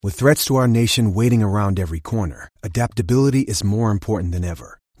With threats to our nation waiting around every corner, adaptability is more important than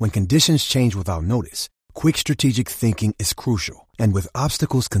ever. When conditions change without notice, quick strategic thinking is crucial. And with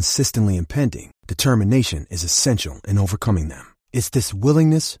obstacles consistently impending, determination is essential in overcoming them. It's this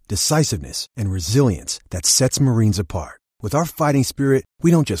willingness, decisiveness, and resilience that sets Marines apart. With our fighting spirit, we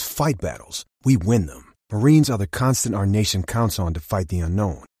don't just fight battles, we win them. Marines are the constant our nation counts on to fight the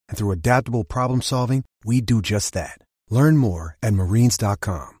unknown. And through adaptable problem solving, we do just that. Learn more at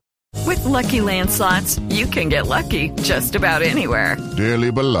marines.com. With Lucky Land Slots, you can get lucky just about anywhere. Dearly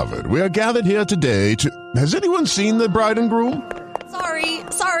beloved, we are gathered here today to... Has anyone seen the bride and groom?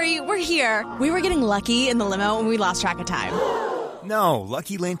 Sorry, we're here. We were getting lucky in the limo and we lost track of time. No,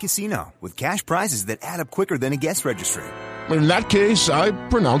 Lucky Land Casino, with cash prizes that add up quicker than a guest registry. In that case, I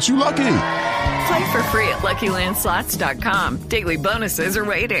pronounce you lucky. Play for free at LuckyLandSlots.com. Daily bonuses are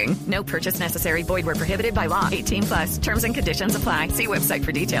waiting. No purchase necessary. Void where prohibited by law. 18+. Terms and conditions apply. See website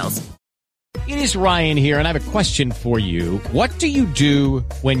for details. It is Ryan here, and I have a question for you. What do you do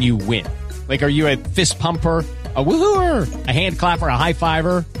when you win? Like, are you a fist pumper, a woohooer, a hand clapper, a high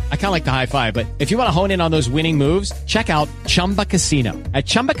fiver? I kind of like the high five, but if you want to hone in on those winning moves, check out Chumba Casino. At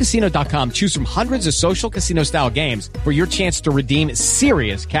ChumbaCasino.com, choose from hundreds of social casino style games for your chance to redeem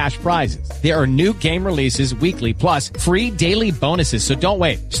serious cash prizes. There are new game releases weekly, plus free daily bonuses. So don't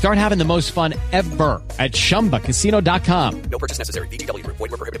wait. Start having the most fun ever at ChumbaCasino.com. No purchase necessary. VGW Group.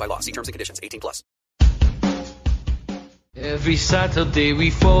 Void where prohibited by law. See terms and conditions. 18+. Every Saturday we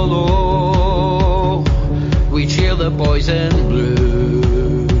follow, we cheer the boys in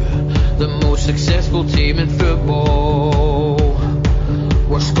blue, the most successful team in football.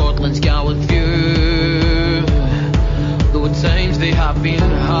 We're Scotland's gallant few, though times they have been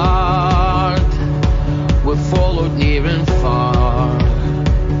hard, we've followed near and far.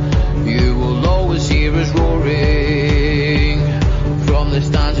 You will always hear us roaring from the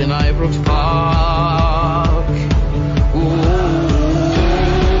stands in Ibrox Park.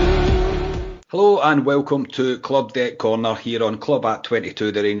 Hello and welcome to Club Deck Corner here on Club at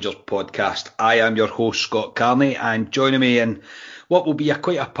 22, the Rangers podcast. I am your host Scott Carney, and joining me in what will be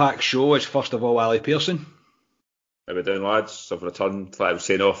quite a packed show is first of all Ali Pearson. How we doing, lads? I've returned, like I was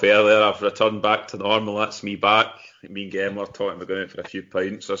saying off earlier, I've returned back to normal. That's me back. Me and Gemma are talking about going out for a few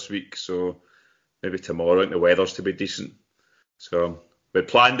pints this week, so maybe tomorrow, and the weather's to be decent. So we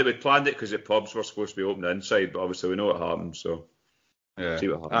planned it because the pubs were supposed to be open inside, but obviously we know what happens, so yeah. See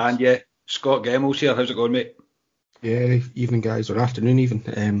what happens. And yeah, Scott Gemmell's here. How's it going, mate? Yeah, evening guys, or afternoon even.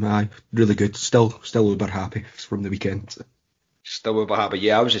 Really good. Still uber happy from the weekend. Still uber happy.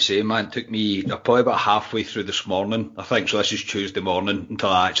 Yeah, I was the same, man. It took me probably about halfway through this morning, I think. So this is Tuesday morning until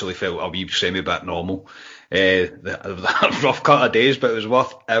I actually felt a wee semi-bit normal. The rough cut of days, but it was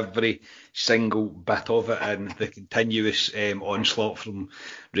worth every single bit of it, and the continuous onslaught from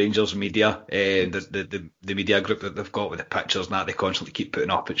Rangers media, the media group that they've got with the pictures and that they constantly keep putting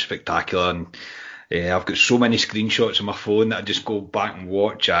up. It's spectacular, and I've got so many screenshots on my phone that I just go back and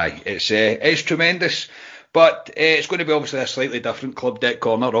watch. It's tremendous. But it's going to be obviously a slightly different Club Deck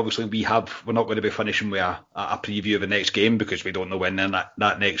Corner. Obviously, we're not going to be finishing with a preview of the next game because we don't know when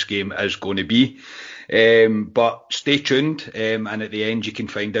that next game is going to be. But stay tuned, and at the end you can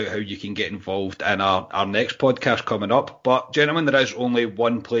find out how you can get involved in our next podcast coming up. But gentlemen, there is only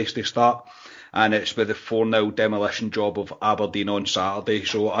one place to start, and it's with the 4-0 demolition job of Aberdeen on Saturday.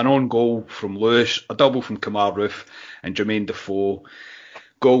 So an own goal from Lewis, a double from Kemar Roofe, and Jermaine Defoe.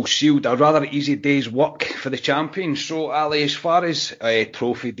 Goal sealed a rather easy day's work for the champions. So, Ali, as far as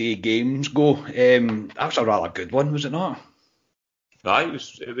trophy day games go, that was a rather good one, was it not? Aye,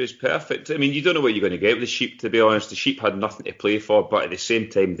 it was perfect. I mean, you don't know what you're going to get with the Sheep, to be honest. The Sheep had nothing to play for, but at the same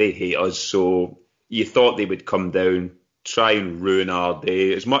time, they hate us. So you thought they would come down, try and ruin our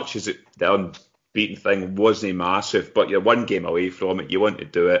day. As much as the unbeaten thing wasn't massive, but you're one game away from it. You want to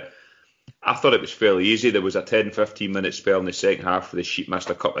do it. I thought it was fairly easy. There was a 10-15 minute spell in the second half where the Sheep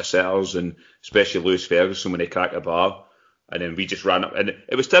missed a couple of setters, and especially Lewis Ferguson when he cracked the bar. And then we just ran up. And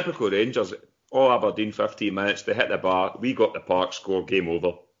it was typical Rangers. All Aberdeen, 15 minutes, they hit the bar. We got the park score, game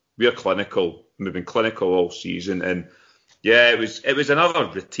over. We're clinical. We've been clinical all season. And yeah, it was another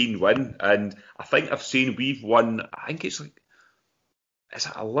routine win. And I think I've seen we've won, I think it's like, is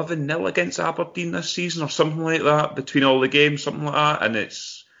it 11-0 against Aberdeen this season or something like that, between all the games, something like that. And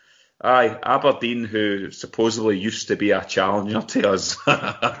it's, aye, Aberdeen, who supposedly used to be a challenger to us,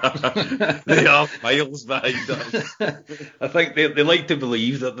 they are miles behind us. I think they like to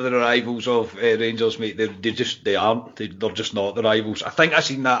believe that they're the rivals of Rangers, mate. They aren't. They're just not the rivals. I think I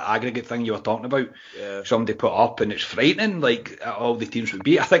seen that aggregate thing you were talking about. Yeah. Somebody put up, and it's frightening. Like all the teams would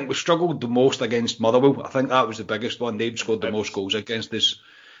be. I think we struggled the most against Motherwell. I think that was the biggest one. They'd scored the most goals against us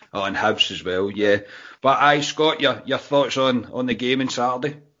Oh, and Hibs as well, yeah. But Scott, your thoughts on the game on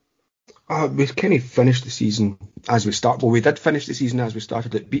Saturday? We kind of finished the season as we started. Well, we did finish the season as we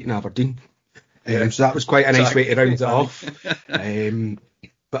started it, beating Aberdeen. So that was quite a nice way to round it off.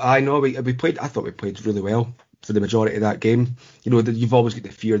 But I know we played. I thought we played really well for the majority of that game. You know, you've always got the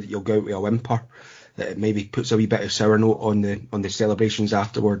fear that you'll go out with a whimper, that it maybe puts a wee bit of sour note on the celebrations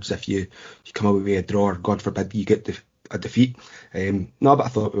afterwards if you come away with a draw, or God forbid you get a defeat. No, but I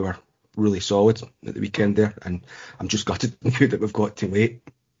thought we were really solid at the weekend there, and I'm just gutted that we've got to wait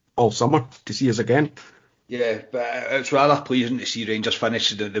all summer to see us again. Yeah, but it's rather pleasing to see Rangers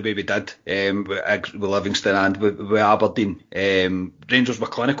finish the way we did with Livingston and with Aberdeen. Rangers were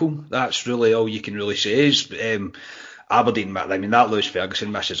clinical. That's really all you can really say. Is Aberdeen, I mean, that Lewis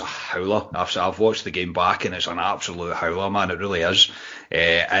Ferguson miss is a howler. I've watched the game back and it's an absolute howler, man. It really is.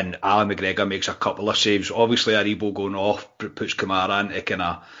 And Alan McGregor makes a couple of saves. Obviously, Aribo going off puts Kamara into kind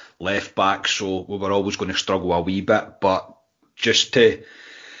of left back, so we were always going to struggle a wee bit. But just to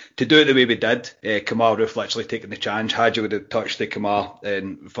do it the way we did, Kamar Roof literally taking the chance. Hadji would have touched the Kamar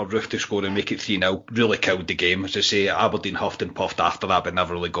and for Roof to score and make it 3-0 really killed the game. As I say, Aberdeen huffed and puffed after that but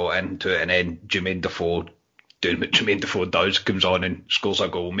never really got into it, and then Jermaine Defoe doing what Jermaine Defoe does, comes on and scores a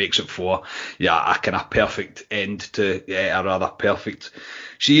goal, makes it 4. Yeah, a kind of perfect end to a rather perfect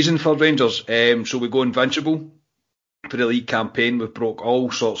season for Rangers. So we go invincible for the league campaign. We've broke all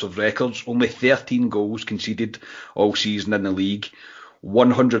sorts of records, only 13 goals conceded all season in the league.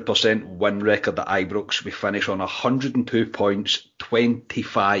 100% win record at Ibrox. We finish on 102 points,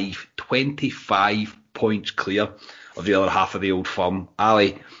 25 points clear of the other half of the Old Firm.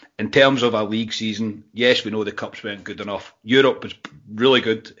 Ali, in terms of a league season, yes, we know the cups weren't good enough. Europe was really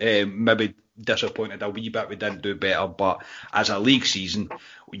good. Maybe disappointed a wee bit we didn't do better, but as a league season,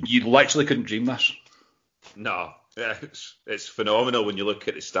 you literally couldn't dream this. No, it's phenomenal when you look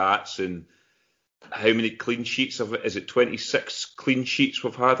at the stats and how many clean sheets of it. Is it 26 clean sheets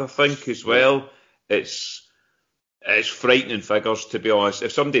we've had, I think, as well? It's frightening figures, to be honest.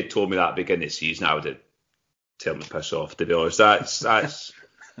 If somebody had told me that at the beginning of the season, I would have told them to piss off, to be honest. That's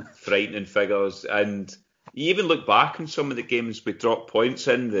frightening figures. And you even look back on some of the games we dropped points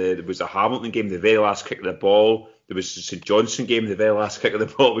in. There was a Hamilton game, the very last kick of the ball. There was the St Johnstone game, the very last kick of the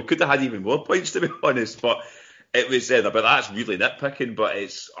ball. We could have had even more points, to be honest, but it was but that's really nitpicking, but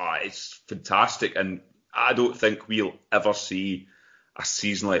it's fantastic, and I don't think we'll ever see a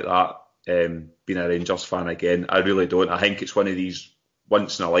season like that being a Rangers fan again. I really don't. I think it's one of these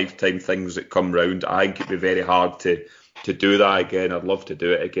once in a lifetime things that come round. I think it'd be very hard to do that again. I'd love to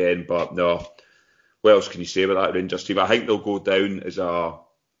do it again, but no. What else can you say about that Rangers team? I think they'll go down as a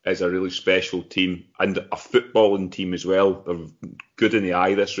really special team and a footballing team as well. They're good in the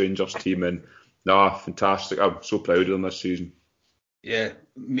eye, this Rangers team, and no, fantastic. I'm so proud of them this season. Yeah,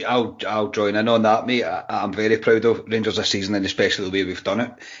 I'll join in on that, mate. I'm very proud of Rangers this season, and especially the way we've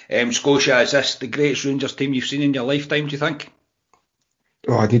done it. Scotia, is this the greatest Rangers team you've seen in your lifetime, do you think?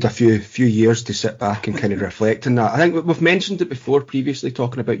 Oh, I need a few years to sit back and kind of reflect on that. I think we've mentioned it before previously,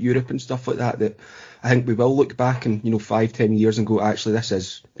 talking about Europe and stuff like that I think we will look back in 5-10 years and go, actually, this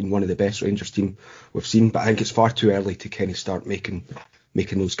has been one of the best Rangers team we've seen. But I think it's far too early to kind of start making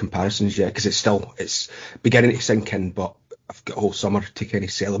those comparisons yet, because it's beginning to sink in, but I've got a whole summer to kind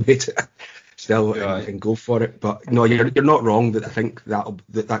of celebrate it still and go for it. But no, you're not wrong that I think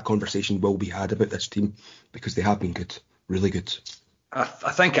that conversation will be had about this team, because they have been good, really good. I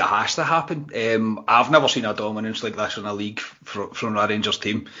think it has to happen. I've never seen a dominance like this in a league from a Rangers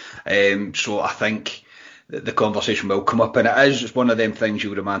team. So I think the conversation will come up, and it's one of them things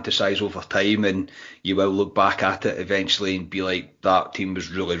you romanticise over time, and you will look back at it eventually and be like, that team was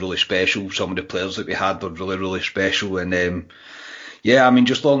really, really special. Some of the players that we had were really, really special, and yeah, I mean,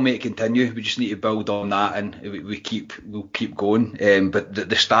 just long may it continue. We just need to build on that, and we'll keep going. But the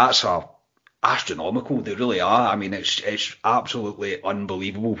stats are astronomical. They really are. I mean, it's absolutely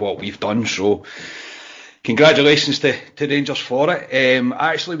unbelievable what we've done. So congratulations to Rangers for it.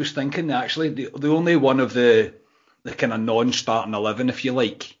 I actually was thinking the only one of the kind of non-starting 11, if you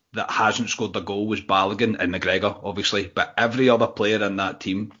like, that hasn't scored a goal was Balogun and McGregor, obviously, but every other player in that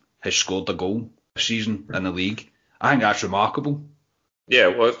team has scored a goal this season in the league. I think that's remarkable. Yeah,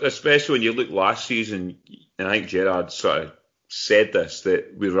 well, especially when you look last season, and I think Gerrard sort of said this,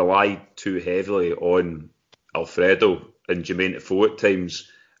 that we relied too heavily on Alfredo and Jermaine Defoe at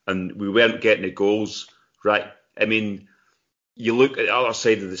times, and we weren't getting the goals right. I mean, you look at the other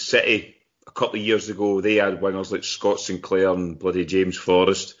side of the city, a couple of years ago, they had wingers like Scott Sinclair and bloody James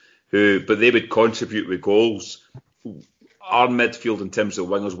Forrest, but they would contribute with goals. Our midfield in terms of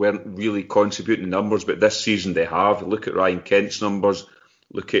wingers weren't really contributing numbers, but this season they have. Look at Ryan Kent's numbers.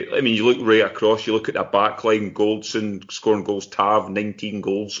 You look right across, you look at the back line, Goldson scoring goals, Tav, 19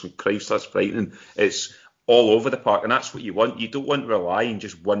 goals. Christ, that's frightening. It's all over the park, and that's what you want. You don't want to rely on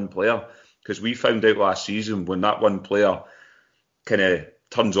just one player, because we found out last season when that one player kind of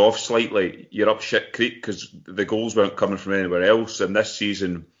turns off slightly, you're up shit creek because the goals weren't coming from anywhere else. And this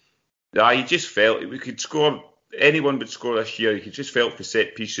season, you just felt we could score. Anyone would score this year. You just felt for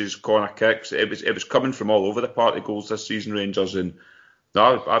set pieces, corner kicks. It was coming from all over the park, the goals this season, Rangers, and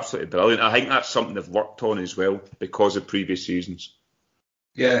no, absolutely brilliant. I think that's something they've worked on as well because of previous seasons.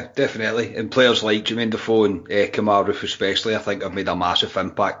 Yeah, definitely. And players like Jermaine Defoe and Kemar Roofe especially, I think have made a massive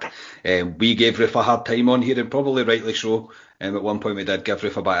impact. We gave Roofe a hard time on here, and probably rightly so. At one point we did give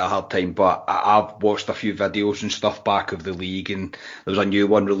Roofe a bit of a hard time, but I've watched a few videos and stuff back of the league, and there was a new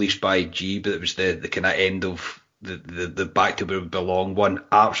one released by G, but it was the kind of end of the back to where we belong one.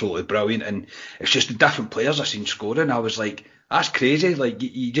 Absolutely brilliant. And it's just the different players I've seen scoring. I was like, that's crazy. Like,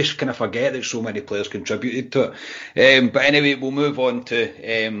 you just kind of forget that so many players contributed to it. But anyway, we'll move on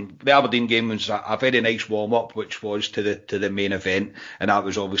to the Aberdeen game. Was a very nice warm up, which was to the main event, and that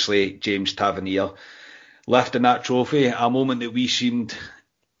was obviously James Tavernier lifting that trophy. A moment that we seemed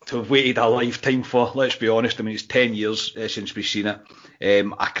to have waited a lifetime for. Let's be honest. I mean, it's 10 years since we've seen it.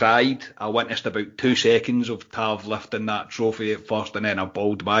 I cried. I witnessed about 2 seconds of Tav lifting that trophy at first, and then I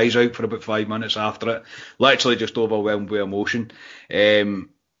bawled my eyes out for about 5 minutes after it. Literally just overwhelmed with emotion.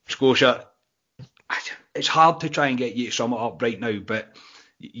 Scotia, it's hard to try and get you to sum it up right now, but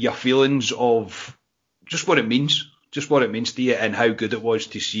your feelings of just what it means to you, and how good it was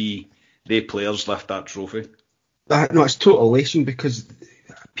to see the players lift that trophy. No, it's total elation, because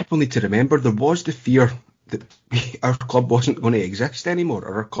people need to remember there was the fear that our club wasn't going to exist anymore,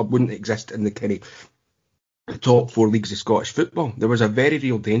 or our club wouldn't exist in the kind of top 4 leagues of Scottish football. There was a very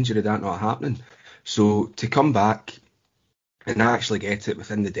real danger of that not happening. So to come back and actually get it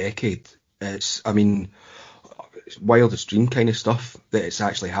within the decade, it's wildest dream kind of stuff that it's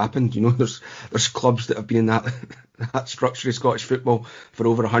actually happened. You know, there's clubs that have been in that structure of Scottish football for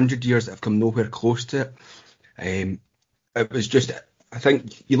over 100 years that have come nowhere close to it. It was just, I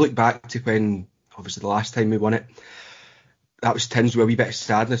think you look back to when, obviously, the last time we won it, that was tinged with a wee bit of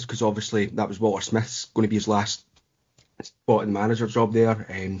sadness, because obviously that was Walter Smith's going to be his last spot in the manager job there.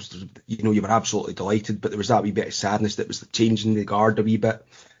 You know, you were absolutely delighted, but there was that wee bit of sadness that was changing the guard a wee bit.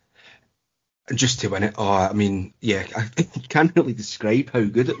 And just to win it, you can't really describe how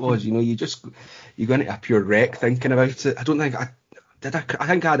good it was. You know, you go into a pure wreck thinking about it. I don't think I did. I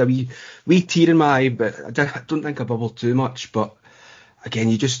think I had a wee tear in my eye, but I don't think I bubbled too much. But again,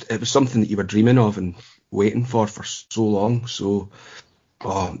 it was something that you were dreaming of and waiting for so long. So,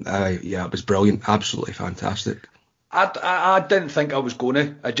 it was brilliant, absolutely fantastic. I didn't think I was going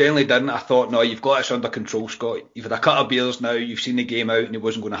to. I genuinely didn't. I thought, no, you've got this under control, Scott. You've had a couple of beers now. You've seen the game out, and it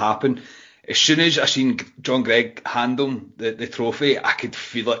wasn't going to happen. As soon as I seen John Gregg hand him the trophy, I could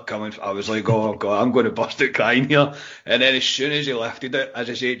feel it coming. I was like, oh God, I'm going to bust out crying here. And then as soon as he lifted it, as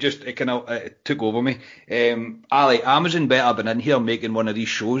I say, it took over me. Ali, Amazon better been in here making one of these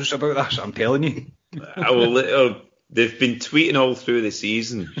shows about this, I'm telling you. They've been tweeting all through the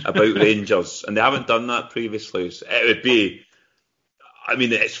season about Rangers, and they haven't done that previously. So it would be,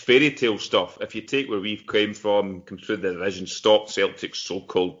 it's fairy tale stuff. If you take where we've come from, come through the division, stop Celtic's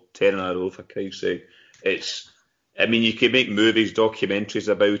so-called 10 in a row, for Christ's sake. You could make movies, documentaries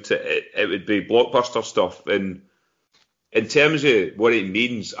about it. It would be blockbuster stuff. And in terms of what it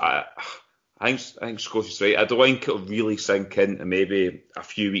means, I think Scotia's right. I don't think it'll really sink in, and maybe a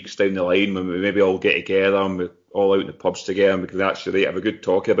few weeks down the line when we maybe all get together and we're all out in the pubs together and we can actually have a good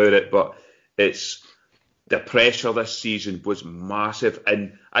talk about it. But the pressure this season was massive,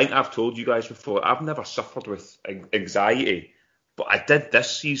 and I think I've told you guys before, I've never suffered with anxiety, but I did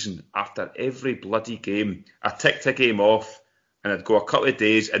this season. After every bloody game, I ticked a game off and I'd go a couple of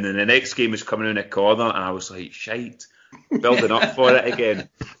days, and then the next game was coming in the corner and I was like, shite, building up for it again.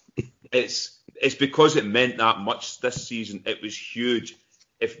 It's because it meant that much this season. It was huge.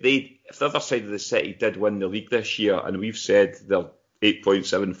 If the other side of the city did win the league this year, and we've said their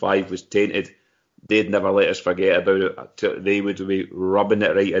 8.75 was tainted, they'd never let us forget about it. They would be rubbing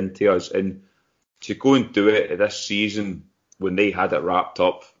it right into us. And to go and do it this season when they had it wrapped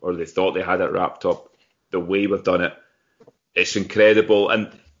up, or they thought they had it wrapped up, the way we've done it, it's incredible.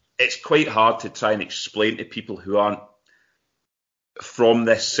 And it's quite hard to try and explain to people who aren't from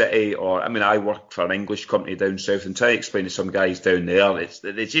this city, or I work for an English company down south, and try to explain to some guys down there,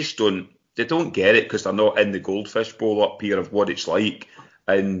 they just don't get it, because they're not in the goldfish bowl up here of what it's like.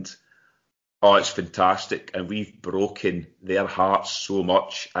 And Oh, it's fantastic, and we've broken their hearts so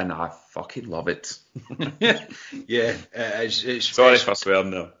much, and I fucking love it. Yeah, it's sorry for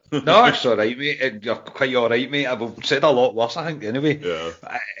swearing there. No, it's all right, mate. You're quite all right, mate. I've said a lot worse, I think, anyway. Yeah.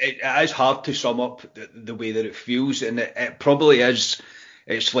 It is hard to sum up the way that it feels, and it probably is.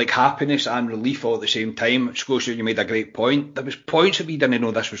 It's like happiness and relief all at the same time. Scotia, you made a great point. There was points that we didn't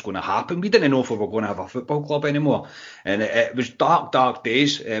know this was going to happen. We didn't know if we were going to have a football club anymore. And it was dark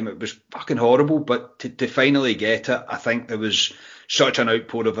days. It was fucking horrible. But to finally get it, I think there was such an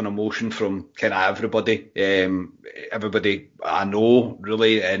outpour of an emotion from kind of everybody. Everybody I know,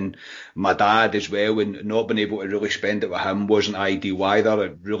 really, and my dad as well, and not being able to really spend it with him wasn't ideal either.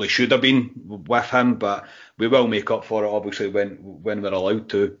 It really should have been with him, but we will make up for it, obviously, when we're allowed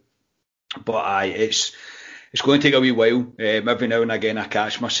to. But it's going to take a wee while. Every now and again I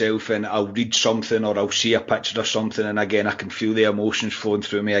catch myself and I'll read something or I'll see a picture of something, and again I can feel the emotions flowing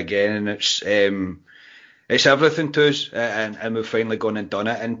through me again, and it's everything to us, and we've finally gone and done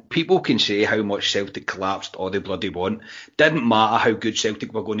it. And people can say how much Celtic collapsed all they bloody want. Didn't matter how good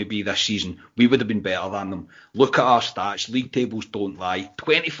Celtic were going to be this season. We would have been better than them. Look at our stats. League tables don't lie.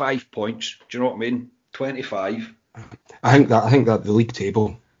 25 points. Do you know what I mean? 25. I think that the league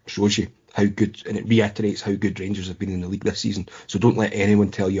table shows you how good, and it reiterates how good Rangers have been in the league this season. So don't let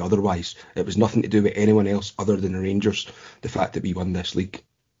anyone tell you otherwise. It was nothing to do with anyone else other than the Rangers, the fact that we won this league.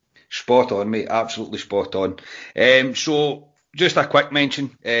 Spot on, mate. Absolutely spot on. So just a quick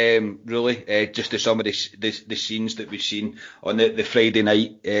mention, really, just to some of the scenes that we've seen on the Friday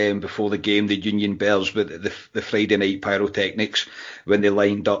night before the game, the Union Bears with the Friday night pyrotechnics when they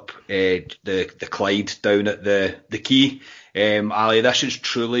lined up the Clyde down at the quay. Ali, this is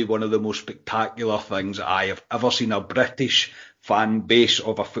truly one of the most spectacular things I have ever seen a British fan base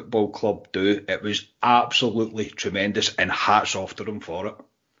of a football club do. It was absolutely tremendous, and hats off to them for it.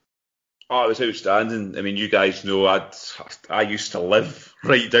 Oh, it was outstanding. I mean, you guys know I used to live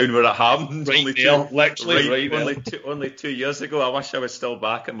right down where it happened. Only 2 years ago. I wish I was still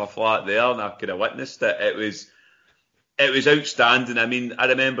back in my flat there and I could have witnessed it. It was outstanding. I mean, I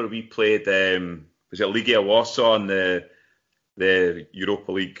remember we played, was it Legia Warsaw in the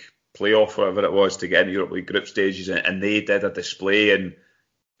Europa League playoff, whatever it was, to get into Europa League group stages, and they did a display and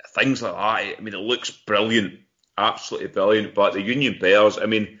things like that. I mean, it looks brilliant. Absolutely brilliant. But the Union Bears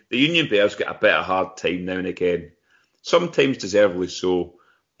get a bit of a hard time now and again. Sometimes deservedly so.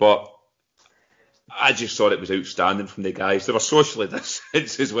 But I just thought it was outstanding from the guys. They were socially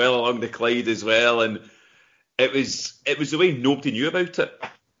distanced as well along the Clyde as well. And it was the way nobody knew about it.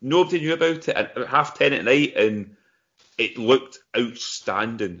 Nobody knew about it at 10:30 at night, and it looked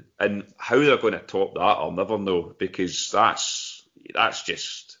outstanding. And how they're going to top that, I'll never know, because that's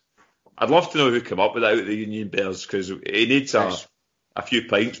just... I'd love to know who came up with that out of the Union Bears, because he needs a few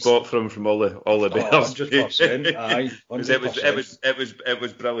pints bought from all the Bears. 100%. Aye, 100%. It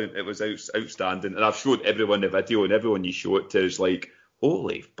was brilliant. It was outstanding, and I've showed everyone the video, and everyone you show it to is like,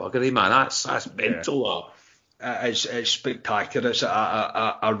 holy buggery, man, that's mental. Yeah. It's spectacular. It's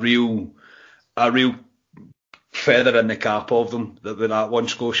a real feather in the cap of them with that one,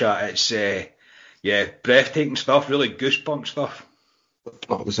 Scotia. It's breathtaking stuff, really goosebump stuff.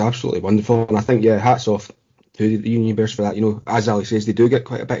 Oh, it was absolutely wonderful, and I think, hats off to the Union Bears for that. You know, as Ali says, they do get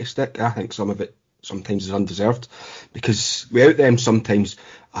quite a bit of stick. I think some of it sometimes is undeserved, because without them, sometimes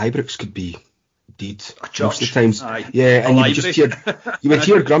Ibrox could be deed most of the times. Aye. Yeah, and you would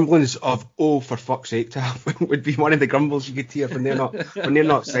hear grumblings of, oh, for fuck's sake, to have would be one of the grumbles you could hear when they're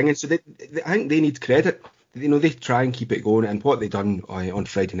not singing. So I think they need credit. You know, they try and keep it going, and what they done on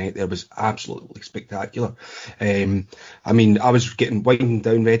Friday night there was absolutely spectacular. I mean, I was winding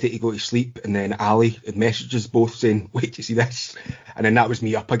down ready to go to sleep, and then Ali had messages both saying, wait to see this, and then that was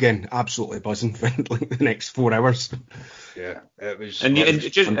me up again, absolutely buzzing for like the next 4 hours. Yeah, it was. And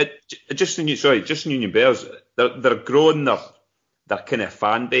just in Union Bears, they're growing their kind of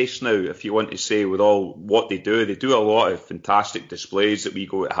fan base now, if you want to say, with all what they do. They do a lot of fantastic displays that we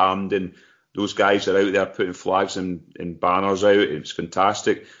go at Hampden. Those guys are out there putting flags and banners out. It's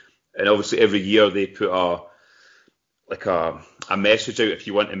fantastic. And obviously every year they put a message out if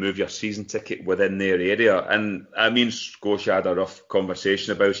you want to move your season ticket within their area. And I mean, Scotia had a rough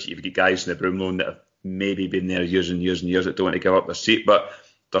conversation about it. You've got guys in the Broom Loan that have maybe been there years and years and years that don't want to give up their seat. But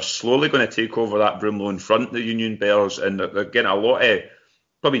they're slowly going to take over that Broom Loan front, the Union Bears, and they're getting a lot of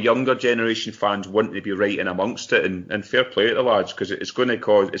probably younger generation fans wanting to be right in amongst it. And fair play to the lads, because it's going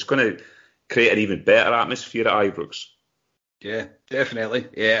to create an even better atmosphere at Ibrox. Yeah, definitely.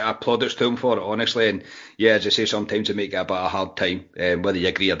 Yeah, I plaudits to him for it, honestly. And yeah, as I say, sometimes it make it a bit of a hard time. Whether you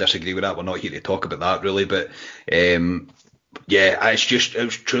agree or disagree with that, we're not here to talk about that really. But Yeah, it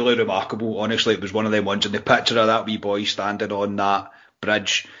was truly remarkable. Honestly, it was one of them ones, and the picture of that wee boy standing on that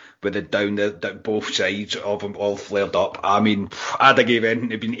bridge with it down both sides of him all flared up. I mean, I'd have gave in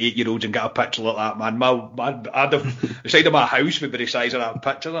to been 8-year-olds and got a picture like that, man. I'd have the side of my house would be the size of that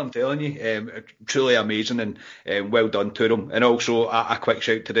picture. I'm telling you, truly amazing, and well done to them. And also a quick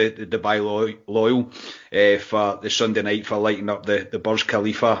shout to the Dubai Loyal for the Sunday night for lighting up the Burj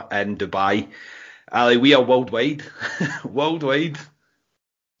Khalifa in Dubai. Ali, we are worldwide. Worldwide.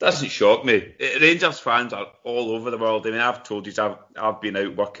 Doesn't shock me. Rangers fans are all over the world. I mean, I've told you, I've been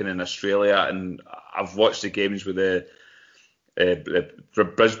out working in Australia, and I've watched the games with the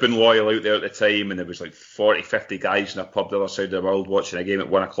Brisbane Loyal out there at the time, and there was like 40, 50 guys in a pub the other side of the world watching a game at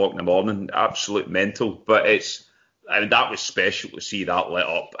 1 o'clock in the morning. Absolute mental. But that was special to see that lit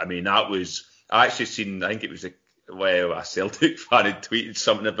up. I mean, I actually seen, I think it was a Celtic fan had tweeted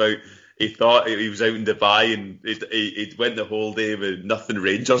something about, he thought he was out in Dubai and he went the whole day with nothing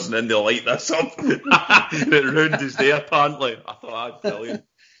Rangers, and then they light this up. And it ruined his day, apparently. I thought, brilliant.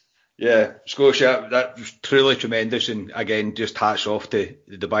 Yeah, Scotia, that was truly tremendous. And again, just hats off to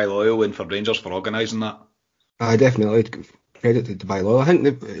the Dubai Loyal and for Rangers for organising that. I definitely credit to Dubai Loyal. I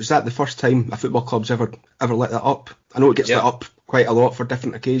think is that the first time a football club's ever lit that up. I know it gets lit up quite a lot for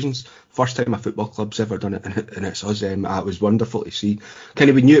different occasions. First time a football club's ever done it, and it's us. It was wonderful to see. Kind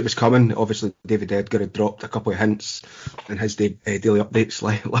of we knew it was coming. Obviously, David Edgar had dropped a couple of hints in his daily updates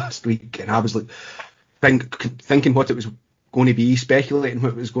last week, and I was like thinking what it was going to be, speculating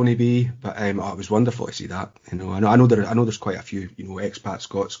what it was going to be. But it was wonderful to see that. I know there's quite a few expat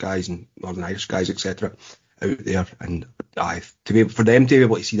Scots guys and Northern Irish guys, etc. out there, and for them to be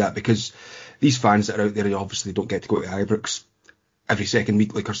able to see that, because these fans that are out there obviously don't get to go to Ibrox every second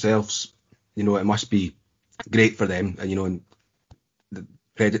week like ourselves. It must be great for them, and and the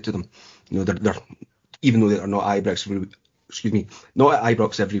credit to them. They're even though they're not not at Ibrox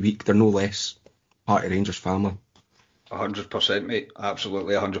every week, they're no less part of Rangers family. 100%, mate.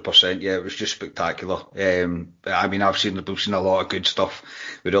 Absolutely, 100%. Yeah, it was just spectacular. I mean, we've seen a lot of good stuff.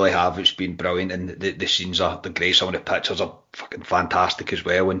 We really have. It's been brilliant, and the scenes are great. Some of the pictures are fucking fantastic as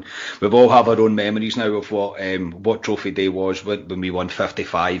well. And we've all have our own memories now of what Trophy Day was when we won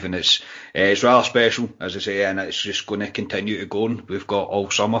 55, and it's rather special, as I say, and it's just going to continue to go on. We've got all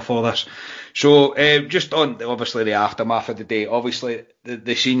summer for this. So just on obviously the aftermath of the day, obviously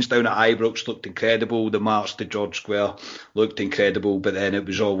the scenes down at Ibrox looked incredible. The march to George Square looked incredible, but then it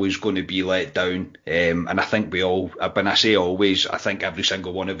was always going to be let down. And I think we all, when I say always, I think every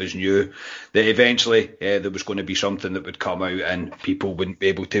single one of us knew that eventually there was going to be something that would come out and people wouldn't be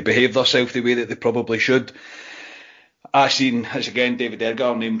able to behave themselves the way that they probably should. I seen, as again, David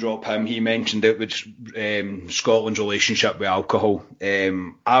Edgar, name drop him, he mentioned it was Scotland's relationship with alcohol.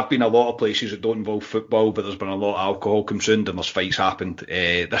 I've been a lot of places that don't involve football, but there's been a lot of alcohol consumed and there's fights happened.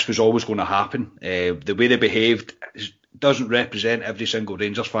 This was always going to happen. The way they behaved doesn't represent every single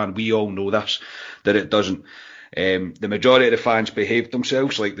Rangers fan. We all know this, that it doesn't. The majority of the fans behaved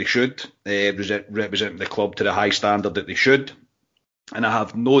themselves like they should, representing the club to the high standard that they should. And I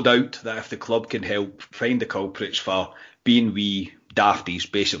have no doubt that if the club can help find the culprits for being wee dafties,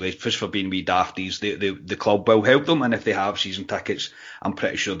 basically, just for being wee dafties, the club will help them. And if they have season tickets, I'm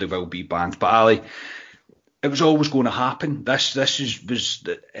pretty sure they will be banned. But Ali, it was always going to happen.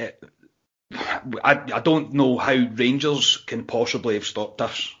 I don't know how Rangers can possibly have stopped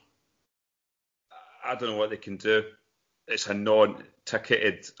this. I don't know what they can do. It's a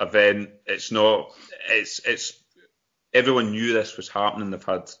non-ticketed event. It's everyone knew this was happening. They've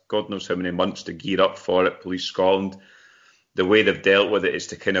had God knows how many months to gear up for it. Police Scotland, the way they've dealt with it is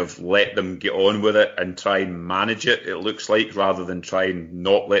to kind of let them get on with it and try and manage it, it looks like, rather than try and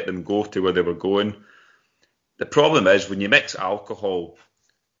not let them go to where they were going. The problem is when you mix alcohol,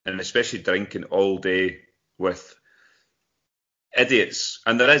 and especially drinking all day, with idiots,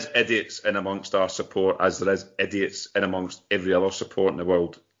 and there is idiots in amongst our support as there is idiots in amongst every other support in the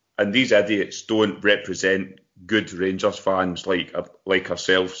world, and these idiots don't represent good Rangers fans like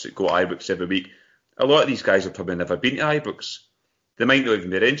ourselves that go to Ibrox every week. A lot of these guys have probably never been to Ibrox. They might not even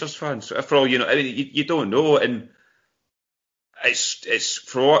be Rangers fans. So for all you know, I mean, you don't know, and it's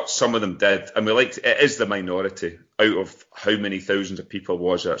for what some of them did. And it is the minority out of how many thousands of people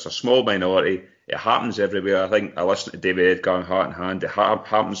was it. It's a small minority. It happens everywhere. I think I listened to David Edgar and Heart in Hand. It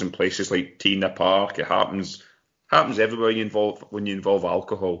happens in places like Tina Park. It happens everywhere when you involve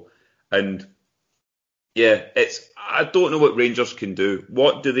alcohol. And yeah, I don't know what Rangers can do.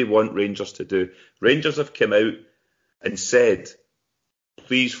 What do they want Rangers to do? Rangers have come out and said,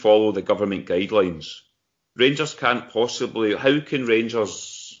 please follow the government guidelines. Rangers can't possibly... How can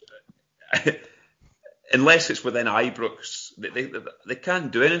Rangers... unless it's within Ibrox, they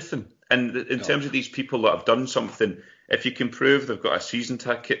can't do anything. And in terms of these people that have done something, if you can prove they've got a season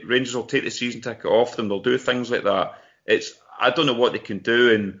ticket, Rangers will take the season ticket off them. They'll do things like that. I don't know what they can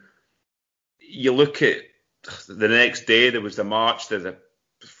do. And you look at the next day, there was the march. Was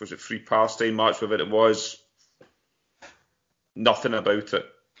it Free Palestine march? Whatever it was, nothing about it.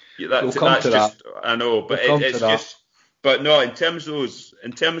 That's just. I know, but it's just. But no, in terms of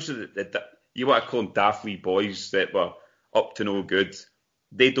the you want to call them daft wee boys that were up to no good,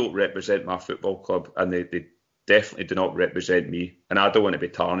 they don't represent my football club, and they definitely do not represent me, and I don't want to be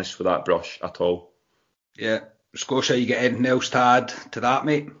tarnished with that brush at all. Yeah. Scotia, you get anything else to add to that,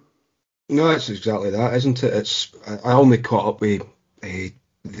 mate? No, it's exactly that, isn't it? I only caught up with the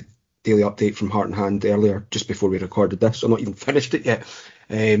daily update from Heart and Hand earlier, just before we recorded this, so I'm not even finished it yet.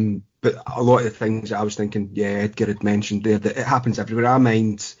 But a lot of the things that I was thinking, Edgar had mentioned there, that it happens everywhere. I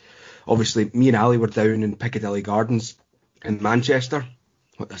mind, obviously, me and Ali were down in Piccadilly Gardens in Manchester.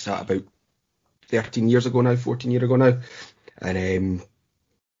 What is that, about 14 years ago now? And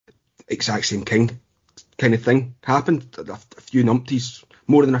exact same kind of thing happened. A few numpties,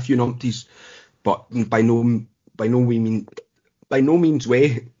 more than a few numpties, but by no means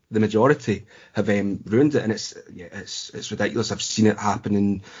way the majority have ruined it, and it's ridiculous. I've seen it happen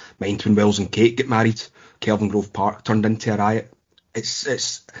in mind when Wills and Kate get married. Kelvin Grove Park turned into a riot. It's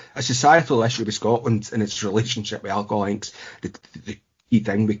a societal issue with Scotland and its relationship with alcohol. I think the key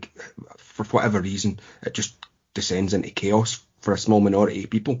thing, for whatever reason, it just descends into chaos for a small minority of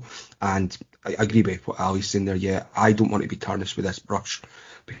people. And I agree with what Ali's saying there. Yeah, I don't want to be tarnished with this brush,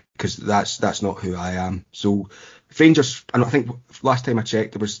 because that's not who I am. So Rangers, and I think last time I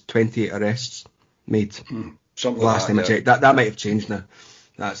checked, there was 28 arrests made. Last time I checked, that might have changed now.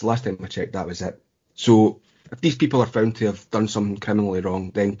 That's the last time I checked, that was it. So if these people are found to have done something criminally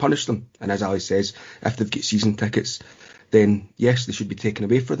wrong, then punish them. And as Ali says, if they've got season tickets, then yes, they should be taken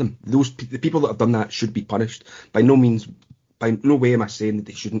away from them. The people that have done that should be punished. By no way am I saying that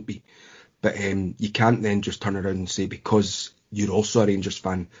they shouldn't be. But you can't then just turn around and say, because you're also a Rangers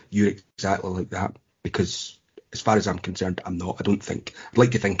fan, you're exactly like that. Because as far as I'm concerned, I'm not. I'd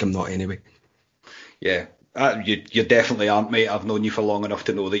like to think I'm not anyway. Yeah, you definitely aren't, mate. I've known you for long enough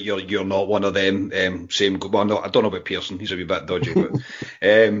to know that you're not one of them. Well, no, I don't know about Pearson. He's a wee bit dodgy,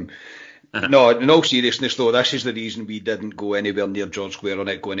 but no, in all seriousness though, this is the reason we didn't go anywhere near George Square or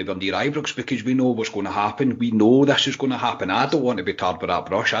not go anywhere near Ibrox, because we know what's going to happen. We know this is going to happen. I don't want to be tarred with that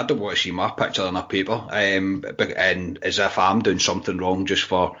brush. I don't want to see my picture on a paper, and as if I'm doing something wrong just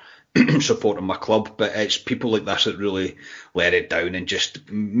for supporting my club. But it's people like this that really let it down and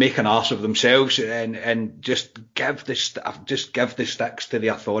just make an arse of themselves, and just give the sticks to the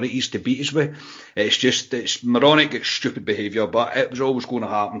authorities to beat us with. It's moronic, it's stupid behaviour, but it was always going to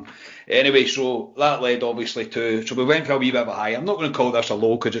happen. Anyway, so that led obviously so we went for a wee bit of a high. I'm not going to call this a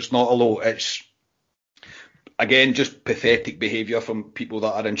low, because it's not a low. It's, again, just pathetic behaviour from people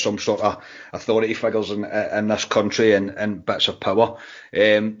that are in some sort of authority figures in this country and bits of power.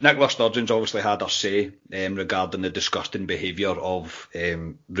 Nicola Sturgeon's obviously had her say regarding the disgusting behaviour of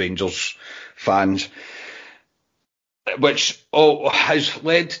Rangers fans, which has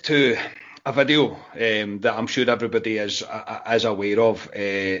led to a video that I'm sure everybody is aware of.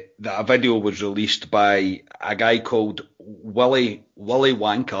 That a video was released by a guy called Willie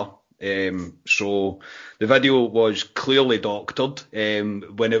Wanker. So the video was clearly doctored.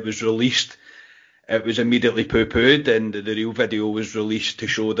 When it was released, it was immediately poo-pooed, and the real video was released to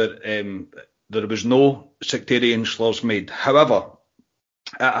show that there was no sectarian slurs made. However,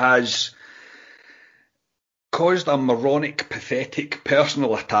 it has caused a moronic, pathetic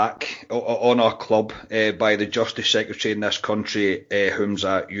personal attack on our club by the Justice Secretary in this country,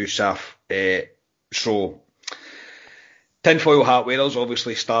 Humza Yousaf. So tinfoil hat wearers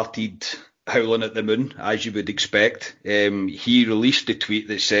obviously started howling at the moon, as you would expect. He released a tweet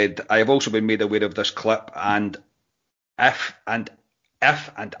that said, "I have also been made aware of this clip, and if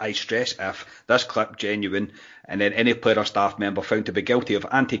I stress if, this clip genuine, and then any player or staff member found to be guilty of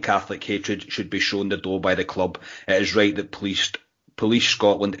anti-Catholic hatred should be shown the door by the club. It is right that Police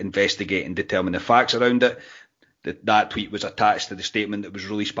Scotland investigate and determine the facts around it." That tweet was attached to the statement that was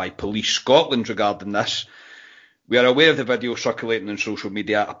released by Police Scotland regarding this. "We are aware of the video circulating on social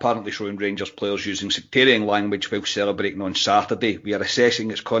media, apparently showing Rangers players using sectarian language while celebrating on Saturday. We are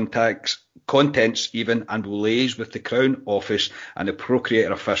assessing its contents even, and will liaise with the Crown Office and the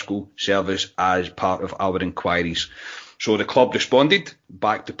Procurator of Fiscal Service as part of our inquiries." So the club responded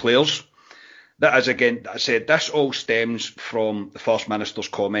back to players. That is, again, I said, this all stems from the First Minister's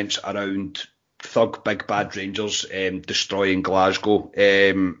comments around thug big bad Rangers destroying Glasgow.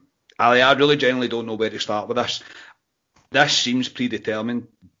 Ali, I really genuinely don't know where to start with this. This seems predetermined,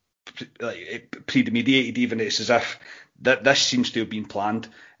 premeditated even. It's as if this seems to have been planned,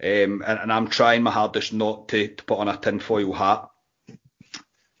 and I'm trying my hardest not to put on a tinfoil hat.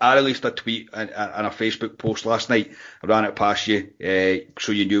 I released a tweet and a Facebook post last night. I ran it past you,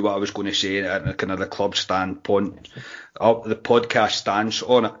 so you knew what I was going to say, and kind of the club standpoint, the podcast stance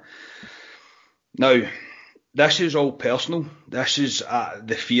on it. Now, this is all personal. This is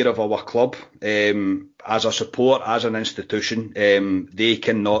the fear of our club. As a support, as an institution, they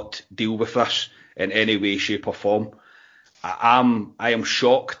cannot deal with this in any way, shape or form. I am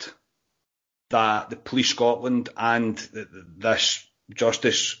shocked that the Police Scotland and this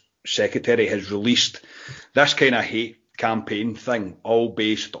Justice Secretary has released this kind of hate campaign thing, all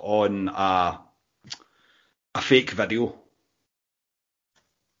based on a fake video.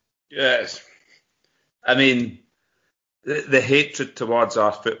 Yes. I mean, the hatred towards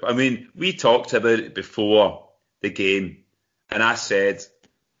our football. I mean, we talked about it before the game, and I said,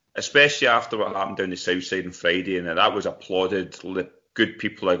 especially after what happened down the south side on Friday, and that was applauded, the good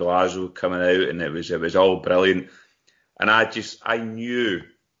people of Glasgow coming out, and it was all brilliant. And I knew,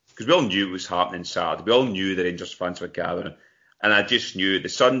 because we all knew it was happening Saturday, we all knew the Rangers fans were gathering, and I just knew the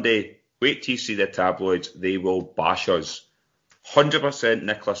Sunday, wait till you see the tabloids, they will bash us. 100%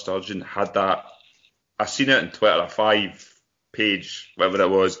 Nicola Sturgeon had that. I seen it on Twitter, a 5-page, whatever it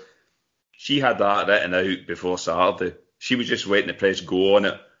was. She had that written out before Saturday. She was just waiting to press go on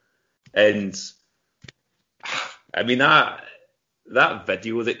it. And, I mean, that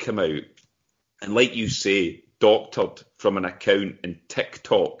video that came out, and like you say, doctored from an account in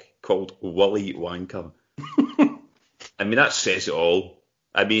TikTok called Willie Wanker. I mean, that says it all.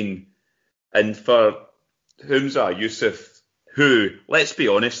 I mean, and for Humza Yousaf, who, let's be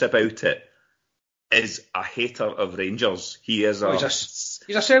honest about it, is a hater of Rangers. He is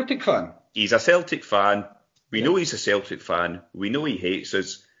he's a Celtic fan. He's a Celtic fan. We know he's a Celtic fan. We know he hates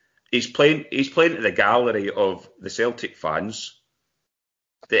us. He's playing to the gallery of the Celtic fans.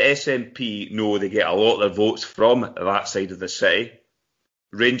 The SNP know they get a lot of their votes from that side of the city.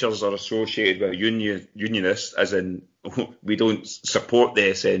 Rangers are associated with unionists, as in we don't support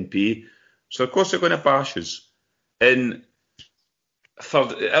the SNP. So of course they're going to bash us. And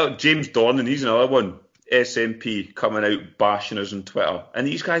James Dornan, he's another one, SNP coming out bashing us on Twitter, and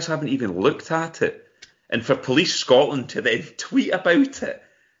these guys haven't even looked at it. And for Police Scotland to then tweet about it,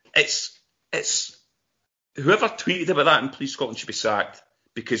 it's whoever tweeted about that in Police Scotland should be sacked,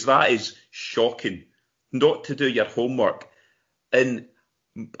 because that is shocking. Not to do your homework. And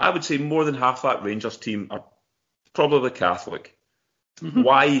I would say more than half that Rangers team are probably Catholic. Mm-hmm.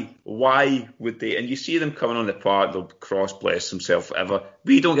 Why would they? And you see them coming on the park, they'll cross bless themselves, whatever.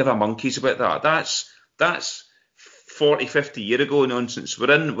 We don't give a monkeys about that. That's 40, 50 years ago nonsense.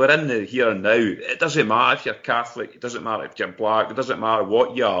 We're in the here and now. It doesn't matter if you're Catholic, it doesn't matter if you're black, it doesn't matter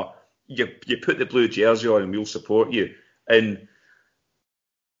what you are. You put the blue jersey on and we'll support you. And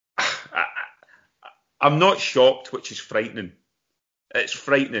I'm not shocked, which is frightening. It's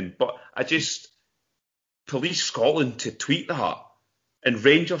frightening, but Police Scotland to tweet that, and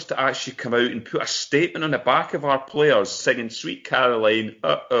Rangers to actually come out and put a statement on the back of our players singing Sweet Caroline,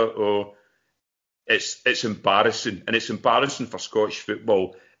 it's embarrassing, and it's embarrassing for Scottish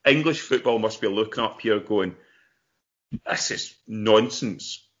football. English football must be looking up here going, this is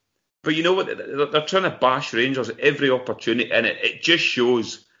nonsense. But you know what, they're trying to bash Rangers at every opportunity, and it just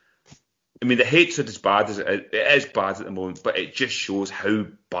shows. I mean, the hatred is bad as it is bad at the moment, but it just shows how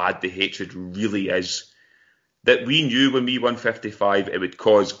bad the hatred really is. That we knew when we won 55 it would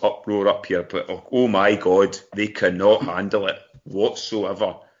cause uproar up here, but oh my God, they cannot handle it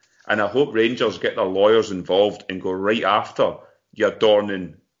whatsoever. And I hope Rangers get their lawyers involved and go right after your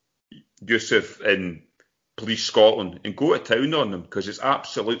Dornan, Yousaf and Police Scotland and go to town on them, because it's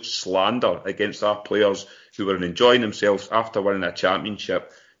absolute slander against our players who were enjoying themselves after winning a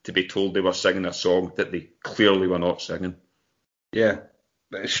championship to be told they were singing a song that they clearly were not singing. Yeah.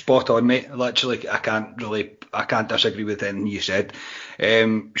 Spot on, mate. Literally, I can't disagree with anything you said.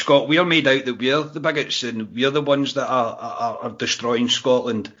 Scott, we're made out that we're the bigots and we're the ones that are destroying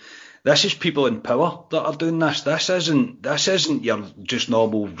Scotland. This is people in power that are doing this. This isn't your just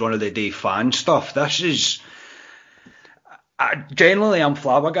normal run of the day fan stuff. This is generally I'm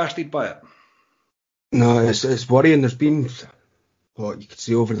flabbergasted by it. No, it's worrying. There's been what you could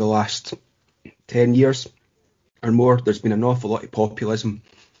say over the last 10 years. Or more, there's been an awful lot of populism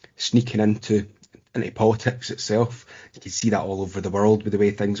sneaking into politics itself. You can see that all over the world with the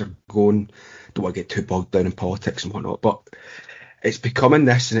way things are going. Don't want to get too bogged down in politics and whatnot, but it's becoming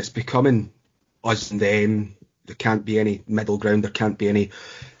this, and it's becoming us and them. There can't be any middle ground. There can't be any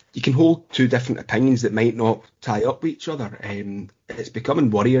you can hold two different opinions that might not tie up with each other. It's becoming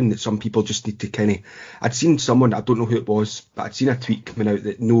worrying that some people just need to kind of... I'd seen someone, I don't know who it was, but I'd seen a tweet coming out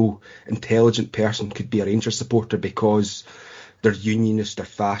that no intelligent person could be a Rangers supporter because they're unionist, they're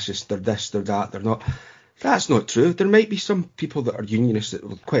fascist, they're this, they're that, they're not. That's not true. There might be some people that are unionists,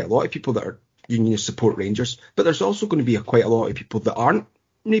 quite a lot of people that are unionists support Rangers, but there's also going to be quite a lot of people that aren't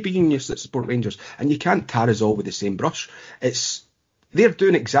maybe unionists that support Rangers, and you can't tar us all with the same brush. They're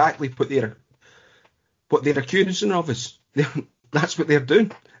doing exactly what they're accusing of us. That's what they're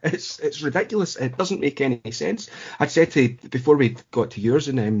doing. It's ridiculous. It doesn't make any sense. I said before we got to yours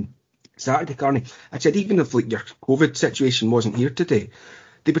on Saturday, Carney, I said even if like your COVID situation wasn't here today,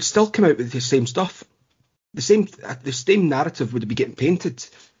 they would still come out with the same stuff. The same narrative would be getting painted.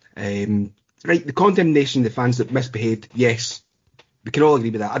 Right, the condemnation of the fans that misbehaved, yes, we can all agree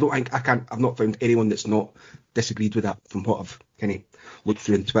with that. I've not found anyone that's not disagreed with that from what I've kind of looked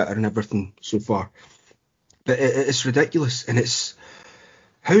through on Twitter and everything so far. But it's ridiculous, and it's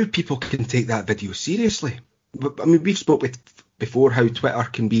how people can take that video seriously. I mean, we've spoke with before how Twitter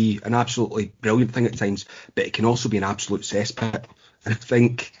can be an absolutely brilliant thing at times, but it can also be an absolute cesspit. And I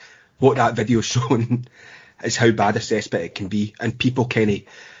think what that video's shown is how bad a cesspit it can be, and people kind of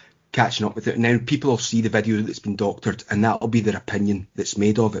catching up with it. Now people will see the video that's been doctored, and that'll be their opinion that's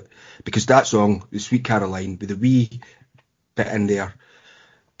made of it. Because that song, The Sweet Caroline, with the wee bit in there,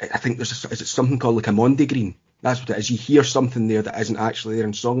 I think is it something called like a Monday Green? That's what it is. You hear something there that isn't actually there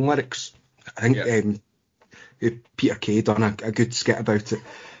in song lyrics. I think Peter Kay done a good skit about it.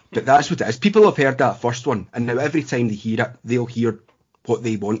 But that's what it is. People have heard that first one, and now every time they hear it, they'll hear what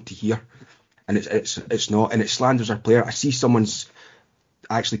they want to hear. And it's not, and it slanders our player. I see someone's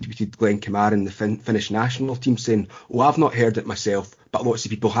actually tweeted Glenn Kamara in the Finnish national team saying, "Oh, I've not heard it myself, but lots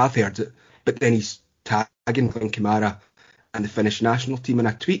of people have heard it." But then he's tagging Glenn Kamara and the Finnish national team in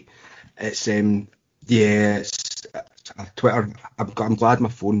a tweet. It's Twitter. I'm glad my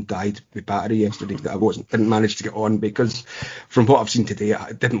phone died with battery yesterday, that I didn't manage to get on, because from what I've seen today,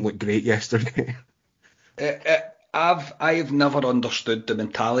 it didn't look great yesterday. I've never understood the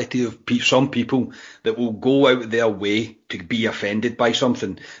mentality of some people that will go out of their way to be offended by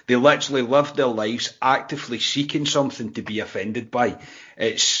something. They literally live their lives actively seeking something to be offended by.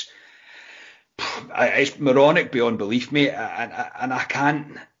 It's moronic beyond belief, mate, and I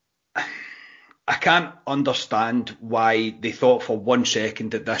can't understand why they thought for 1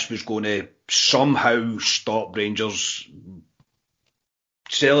 second that this was going to somehow stop Rangers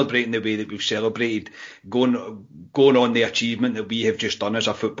celebrating the way that we've celebrated, going on the achievement that we have just done as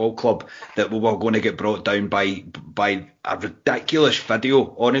a football club, that we were going to get brought down by a ridiculous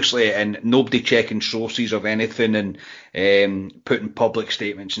video, honestly, and nobody checking sources of anything and putting public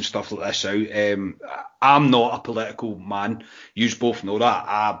statements and stuff like this out. I'm not a political man. You both know that.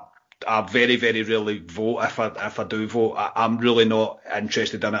 I very, very rarely vote. If I do vote, I'm really not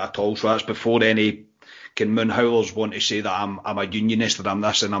interested in it at all. So that's before any moon howlers want to say that I'm a unionist, and I'm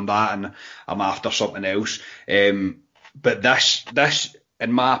this and I'm that, and I'm after something else. But this,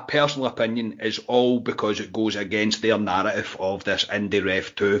 in my personal opinion, is all because it goes against their narrative of this indie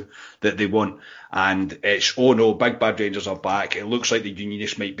ref 2 that they want. And it's, oh no, Big Bad Rangers are back. It looks like the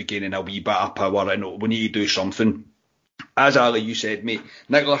unionists might be gaining a wee bit of power, and we need to do something. As Ali, you said, mate,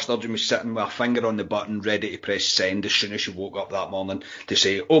 Nicola Sturgeon was sitting with a finger on the button, ready to press send as soon as she woke up that morning to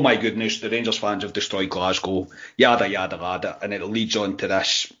say, oh my goodness, the Rangers fans have destroyed Glasgow, yada, yada, yada. And it leads on to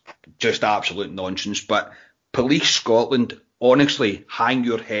this just absolute nonsense. But Police Scotland, honestly, hang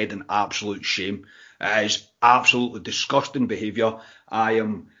your head in absolute shame. It is absolutely disgusting behaviour. I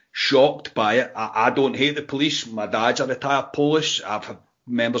am shocked by it. I don't hate the police. My dad's a retired police. I've had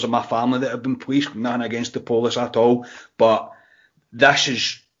members of my family that have been police, nothing against the police at all, but this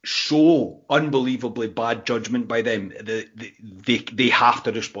is so unbelievably bad judgment by them. They have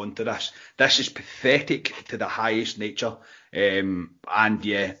to respond to this. This is pathetic to the highest nature. And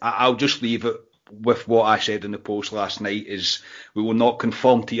yeah, I'll just leave it with what I said in the post last night, is we will not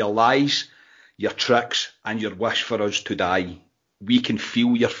conform to your lies, your tricks and your wish for us to die. We can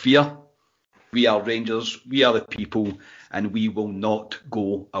feel your fear. We are Rangers, we are the people, and we will not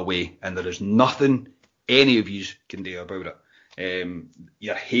go away. And there is nothing any of you can do about it.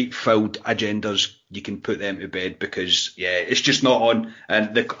 Your hate-filled agendas, you can put them to bed, because, yeah, it's just not on.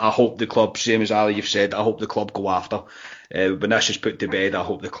 And I hope the club, same as Ali, you've said, I hope the club go after. When this is put to bed, I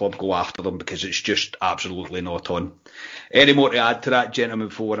hope the club go after them, because it's just absolutely not on. Any more to add to that, gentlemen,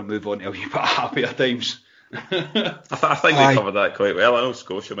 before I move on to a wee bit happier times? I think we covered that quite well. I know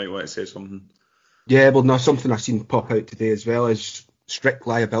Scotia might want to say something. Yeah, well, no, something I've seen pop out today as well is strict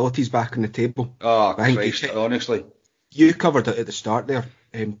liabilities back on the table. Oh, Christ, honestly. You covered it at the start there.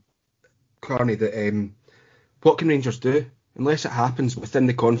 Carney, that what can Rangers do? Unless it happens within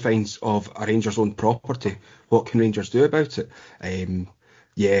the confines of a Rangers owned property, what can Rangers do about it?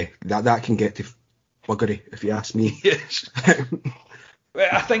 That can get to buggery, if you ask me. Yes. Well,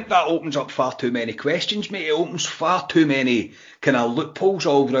 I think that opens up far too many questions, mate. It opens far too many kind of loopholes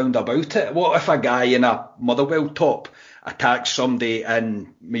all round about it. What if a guy in a Motherwell top attacks somebody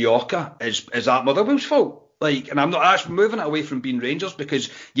in Mallorca? Is that Motherwell's fault? And I'm not actually moving it away from being Rangers, because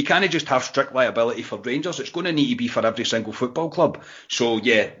you can't just have strict liability for Rangers. It's going to need to be for every single football club. So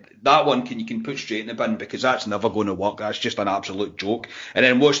yeah, that one you can put straight in the bin, because that's never going to work. That's just an absolute joke. And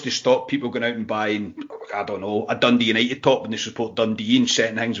then what's to stop people going out and buying, I don't know, a Dundee United top when they support Dundee and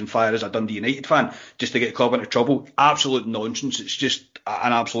setting things on fire as a Dundee United fan just to get the club into trouble? Absolute nonsense. It's just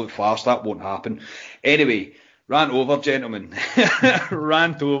an absolute farce. That won't happen. Anyway, rant over, gentlemen.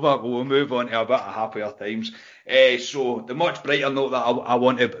 Rant over. We'll move on to a bit of happier times. So the much brighter note that I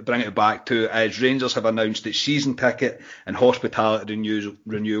want to bring it back to is Rangers have announced that season ticket and hospitality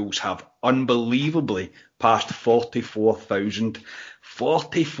renewals have unbelievably passed 44,000.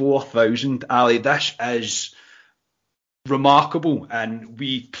 44,000, Ali. This is remarkable, and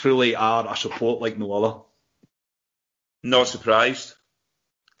we truly are a support like no other. Not surprised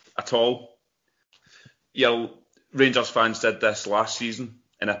at all. Rangers fans did this last season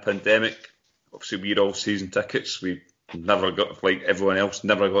in a pandemic. Obviously, we had all season tickets. We never got, like everyone else,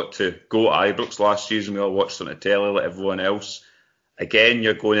 never got to go to Ibrox last season. We all watched on the telly like everyone else. Again,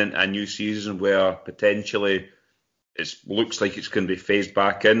 you're going into a new season where potentially it looks like it's going to be phased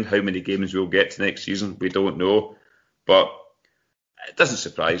back in. How many games we'll get to next season, we don't know. But it doesn't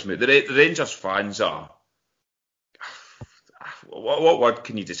surprise me. The Rangers fans are... What word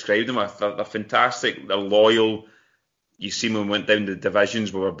can you describe them with? They're fantastic. They're loyal. You see when we went down the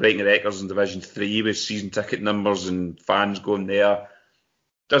divisions, we were breaking records in Division 3 with season ticket numbers and fans going there.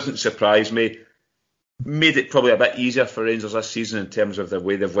 Doesn't surprise me. Made it probably a bit easier for Rangers this season in terms of the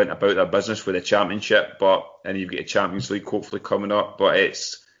way they've went about their business with the Championship, and you've got a Champions League hopefully coming up. But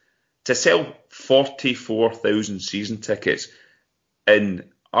it's to sell 44,000 season tickets in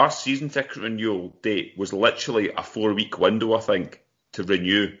our season ticket renewal date was literally a 4-week window, I think, to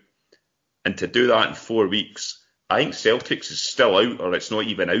renew. And to do that in 4 weeks, I think Celtics is still out, or it's not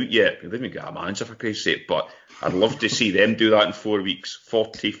even out yet. They've even got a manager, for Christ's sake. But I'd love to see them do that in 4 weeks.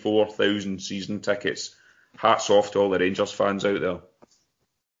 44,000 season tickets. Hats off to all the Rangers fans out there.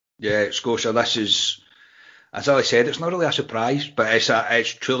 Yeah, Scotia, this is, as I said, it's not really a surprise, but it's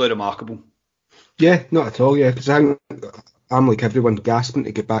truly remarkable. Yeah, not at all, because I'm like everyone, gasping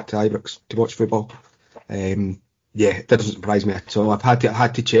to get back to Ibrox to watch football. It doesn't surprise me at all. I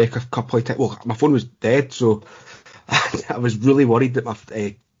had to check a couple of times. Well, my phone was dead, so I was really worried that my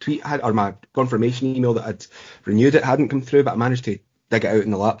tweet had, or my confirmation email that I'd renewed it hadn't come through, but I managed to dig it out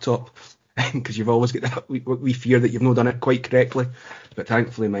in the laptop, because you've always got that we fear that you've not done it quite correctly. But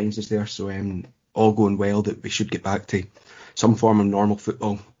thankfully mine's is there, so all going well, that we should get back to some form of normal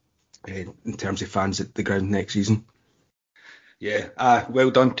football in terms of fans at the ground next season. Yeah, well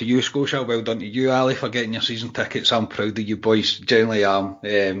done to you, Scotia. Well done to you, Ali, for getting your season tickets. I'm proud of you boys, generally am.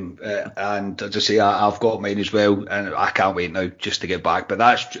 And as I say, I've got mine as well, and I can't wait now just to get back. But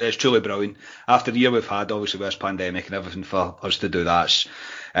it's truly brilliant. After the year we've had, obviously, with this pandemic and everything, for us to do that,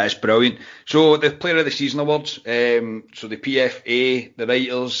 it's brilliant. So the Player of the Season awards, so the PFA, the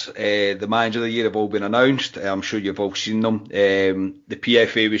writers, the Manager of the Year have all been announced. I'm sure you've all seen them. The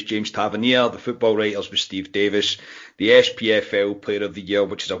PFA was James Tavernier. The Football Writers was Steve Davis. The SPFL Player of the Year,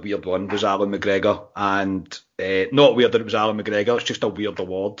 which is a weird one, was Alan McGregor. And not weird that it was Alan McGregor, it's just a weird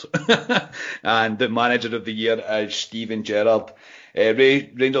award. And the Manager of the Year is Steven Gerrard.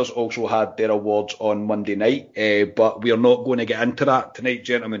 Rangers also had their awards on Monday night, but we are not going to get into that tonight,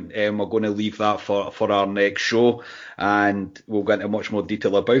 gentlemen. We're going to leave that for our next show, and we'll get into much more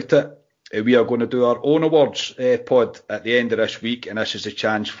detail about it. We are going to do our own awards pod at the end of this week, and this is a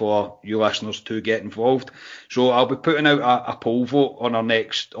chance for you listeners to get involved. So I'll be putting out a poll vote on our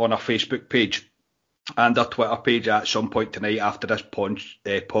Facebook page and our Twitter page at some point tonight after this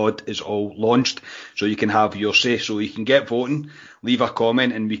pod is all launched, so you can have your say. So you can get voting, leave a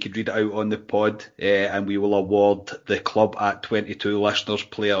comment, and we could read it out on the pod, and we will award the Club at 22 listeners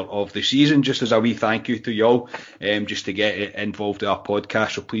Player of the Season, just as a wee thank you to y'all, just to get involved in our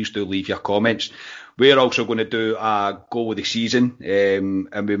podcast. So please do leave your comments. We're also going to do a goal of the season,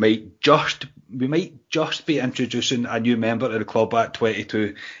 and we might just be introducing a new member of the Club at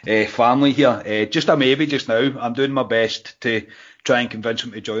 22 family here. Just a maybe just now. I'm doing my best to try and convince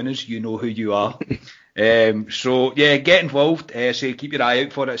him to join us. You know who you are. So yeah, get involved. Say keep your eye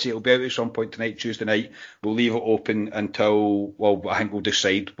out for it. Say it'll be out at some point tonight, Tuesday night. We'll leave it open until, well, I think we'll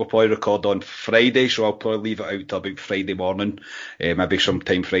decide. We'll probably record on Friday, so I'll probably leave it out till about Friday morning, maybe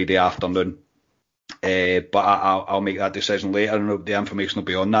sometime Friday afternoon. But I'll make that decision later, and the information will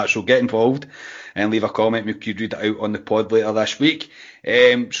be on that. So get involved and leave a comment. We could read it out on the pod later this week.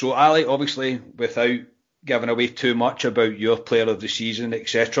 So Ali, obviously, without giving away too much about your player of the season,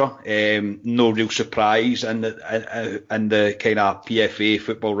 etc. No real surprise in the kind of PFA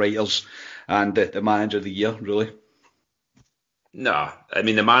football writers and the manager of the year, really. Nah, I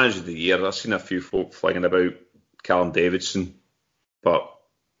mean the manager of the year. I've seen a few folk flinging about Callum Davidson, but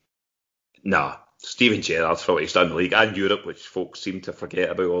nah, Steven Gerrard for what he's done in the league and Europe, which folks seem to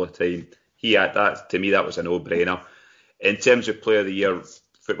forget about all the time. He had that, to me, that was a no-brainer. In terms of player of the year,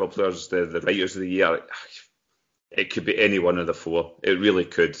 football players, the writers of the year, it could be any one of the four. It really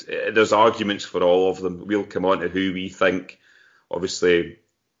could. There's arguments for all of them. We'll come on to who we think, obviously,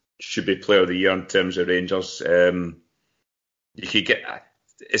 should be player of the year in terms of Rangers. You could get,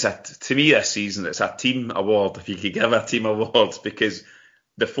 to me this season, it's a team award if you could give a team award, because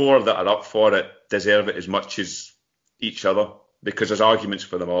the four that are up for it deserve it as much as each other, because there's arguments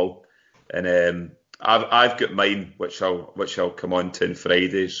for them all. And I've got mine, which I'll come on to on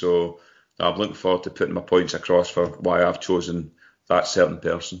Friday. So I'm looking forward to putting my points across for why I've chosen that certain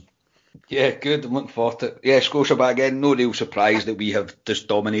person. Yeah, good. I'm looking forward to it. Yeah, Scotia, but again, no real surprise that we have just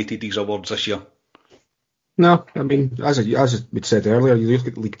dominated these awards this year. No, I mean, as we said earlier, you look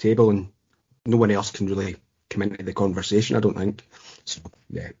at the league table and no one else can really come into the conversation, I don't think. So,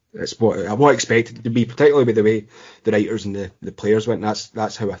 yeah, it's what I expected it to be, particularly with the way the writers and the players went.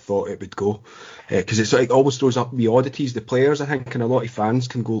 That's how I thought it would go. Because it always throws up the oddities. The players, I think, and a lot of fans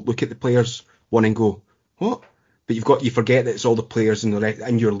can go look at the players one and go, what? But you forget that it's all the players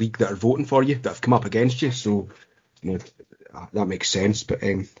in your league that are voting for you, that have come up against you. So, that makes sense. But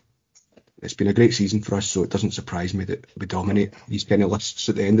it's been a great season for us, so it doesn't surprise me that we dominate these kind of lists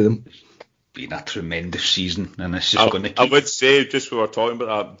at the end of them. Been a tremendous season, and it's just going to keep. I would say, just when we were talking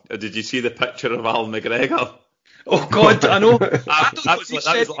about that, did you see the picture of Alan McGregor? Oh God, I know. that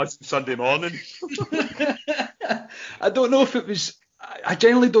was last Sunday morning. I don't know if it was. I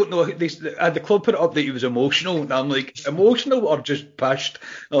generally don't know. The club put it up that he was emotional, and I'm like, emotional or just pissed?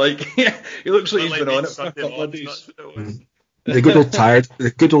 Like, he looks like he's been on it for a couple of days. The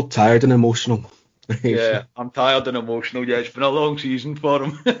good old tired and emotional. Yeah, I'm tired and emotional. Yeah, it's been a long season for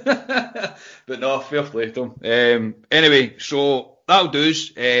him. But no, fair play to him. Anyway, so that'll do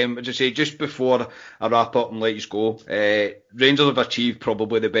us. As I say, just before I wrap up and let you go, Rangers have achieved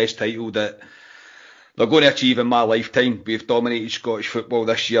probably the best title that they're going to achieve in my lifetime. We've dominated Scottish football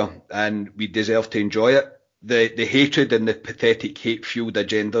this year, and we deserve to enjoy it. The hatred and the pathetic hate-fueled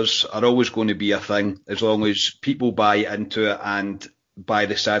agendas are always going to be a thing, as long as people buy into it and by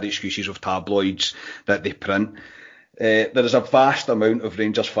the sad excuses of tabloids that they print. There is a vast amount of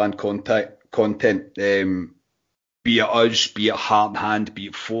Rangers fan content, be it us, be it Heart and Hand, be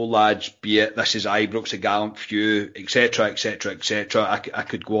it Four Lads, be it This Is Ibrox, A Gallant Few, etc, etc, etc. I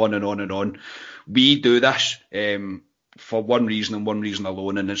could go on and on and on. We do this for one reason and one reason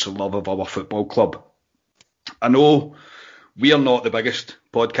alone, and it's the love of our football club. I know we are not the biggest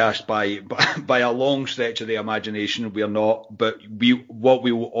podcast by a long stretch of the imagination. We are not, but what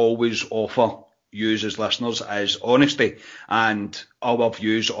we will always offer you as listeners is honesty and our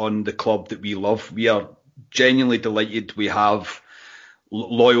views on the club that we love. We are genuinely delighted we have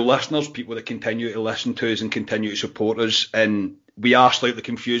loyal listeners, people that continue to listen to us and continue to support us, and we are slightly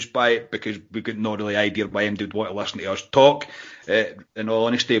confused by it because we've got no really idea why anybody would want to listen to us talk, in all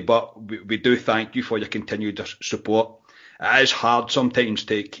honesty, but we do thank you for your continued support. It is hard sometimes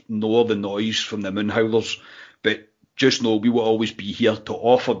to ignore the noise from the moon howlers, but just know we will always be here to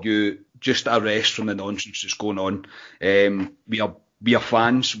offer you just a rest from the nonsense that's going on. We are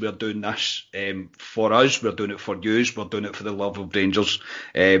fans. We're doing this for us. We're doing it for you. We're doing it for the love of Rangers.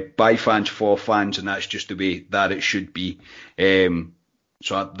 By fans, for fans, and that's just the way that it should be.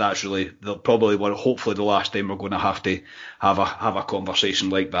 So that's really probably hopefully the last time we're going to have a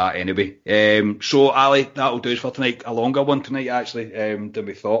conversation like that anyway. So Ali, that'll do us for tonight. A longer one tonight actually than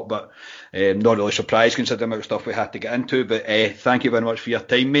we thought, but not really surprised considering the amount of stuff we had to get into. But thank you very much for your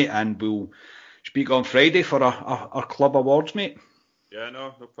time, mate, and we'll speak on Friday for our club awards, mate. Yeah,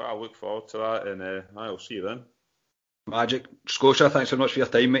 no, I look forward to that, and I'll see you then. Magic. Scotia, thanks very much for your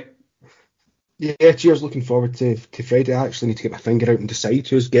time, mate. Yeah, cheers. Looking forward to Friday. I actually need to get my finger out and decide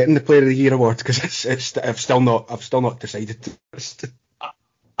who's getting the Player of the Year award, because I've still not decided.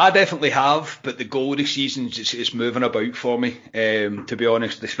 I definitely have, but the goal of the season is moving about for me, to be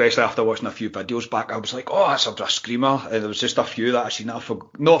honest, especially after watching a few videos back. I was like, oh, that's a screamer. And there was just a few that I seen that I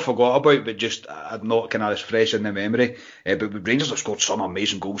not forgot about, but just I'm not kind of as fresh in the memory. But Rangers have scored some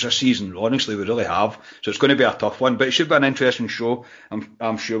amazing goals this season, honestly, we really have. So it's going to be a tough one, but it should be an interesting show.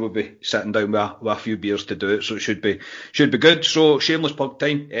 I'm sure we'll be sitting down with a few beers to do it, so it should be good. So shameless plug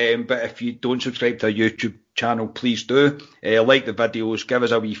time, but if you don't subscribe to our YouTube channel, please do. Like the videos, give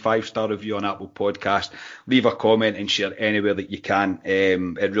us a wee 5-star review on Apple Podcast, leave a comment and share anywhere that you can.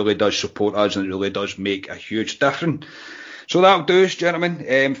 It really does support us and it really does make a huge difference. So that'll do us,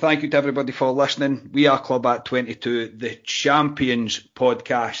 gentlemen. Thank you to everybody for listening. We are Club at 22, the Champions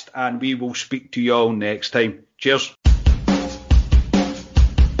podcast, and we will speak to you all next time. Cheers.